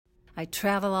I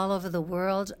travel all over the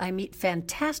world. I meet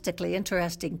fantastically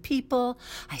interesting people.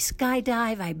 I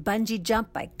skydive, I bungee jump,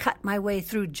 I cut my way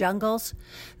through jungles.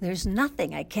 There's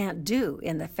nothing I can't do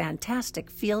in the fantastic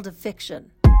field of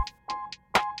fiction.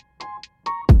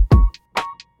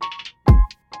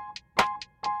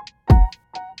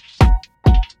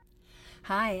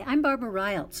 Hi, I'm Barbara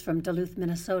Riles from Duluth,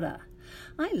 Minnesota.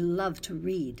 I love to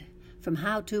read, from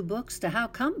how-to books to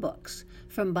how-come books,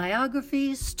 from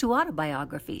biographies to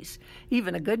autobiographies,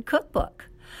 even a good cookbook.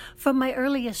 From my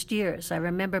earliest years, I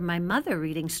remember my mother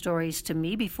reading stories to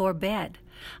me before bed.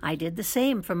 I did the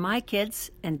same for my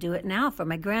kids and do it now for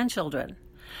my grandchildren.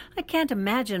 I can't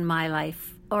imagine my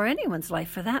life, or anyone's life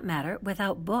for that matter,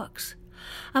 without books.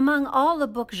 Among all the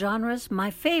book genres,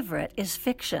 my favorite is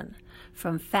fiction.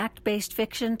 From fact-based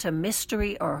fiction to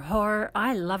mystery or horror,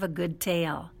 I love a good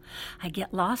tale. I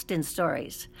get lost in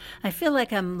stories. I feel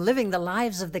like I'm living the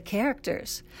lives of the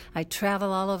characters. I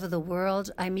travel all over the world.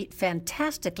 I meet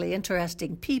fantastically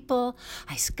interesting people.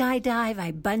 I skydive,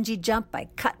 I bungee jump, I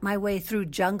cut my way through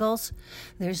jungles.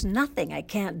 There's nothing I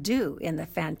can't do in the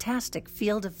fantastic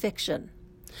field of fiction.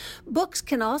 Books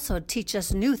can also teach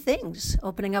us new things,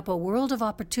 opening up a world of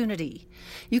opportunity.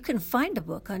 You can find a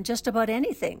book on just about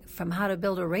anything, from how to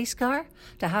build a race car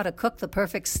to how to cook the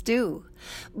perfect stew.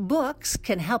 Books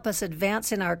can help us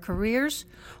advance in our careers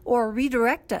or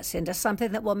redirect us into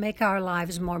something that will make our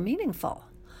lives more meaningful.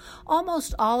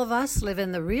 Almost all of us live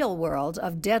in the real world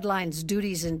of deadlines,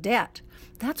 duties, and debt.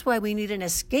 That's why we need an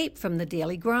escape from the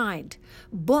daily grind.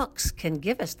 Books can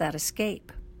give us that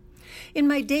escape. In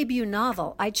my debut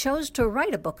novel, I chose to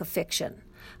write a book of fiction.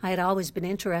 I had always been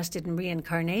interested in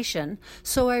reincarnation,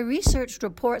 so I researched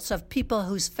reports of people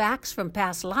whose facts from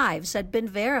past lives had been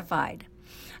verified.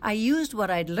 I used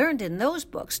what I'd learned in those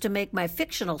books to make my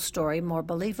fictional story more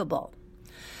believable.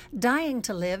 Dying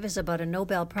to Live is about a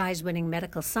Nobel Prize-winning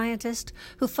medical scientist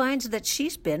who finds that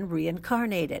she's been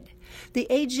reincarnated. The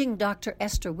aging Dr.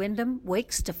 Esther Wyndham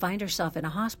wakes to find herself in a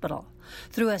hospital.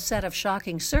 Through a set of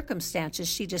shocking circumstances,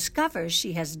 she discovers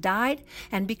she has died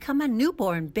and become a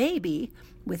newborn baby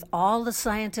with all the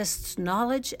scientist's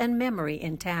knowledge and memory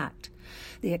intact.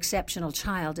 The exceptional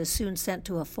child is soon sent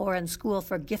to a foreign school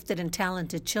for gifted and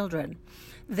talented children.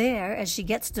 There, as she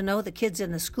gets to know the kids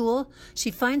in the school,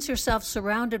 she finds herself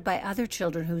surrounded by other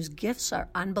children whose gifts are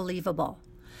unbelievable.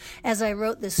 As I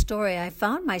wrote this story, I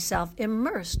found myself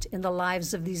immersed in the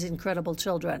lives of these incredible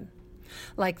children.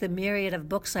 Like the myriad of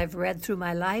books I've read through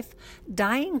my life,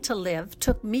 Dying to Live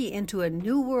took me into a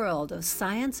new world of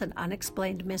science and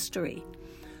unexplained mystery.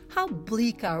 How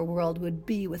bleak our world would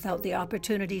be without the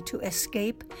opportunity to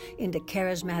escape into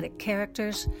charismatic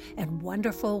characters and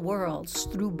wonderful worlds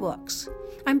through books.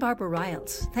 I'm Barbara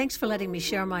Riles. Thanks for letting me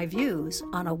share my views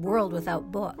on a world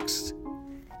without books.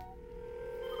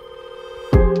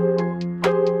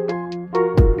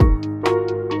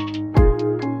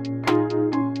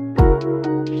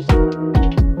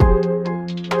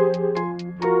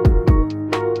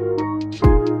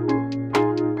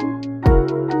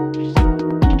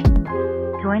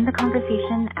 Join the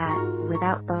conversation at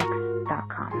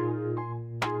withoutbooks.com.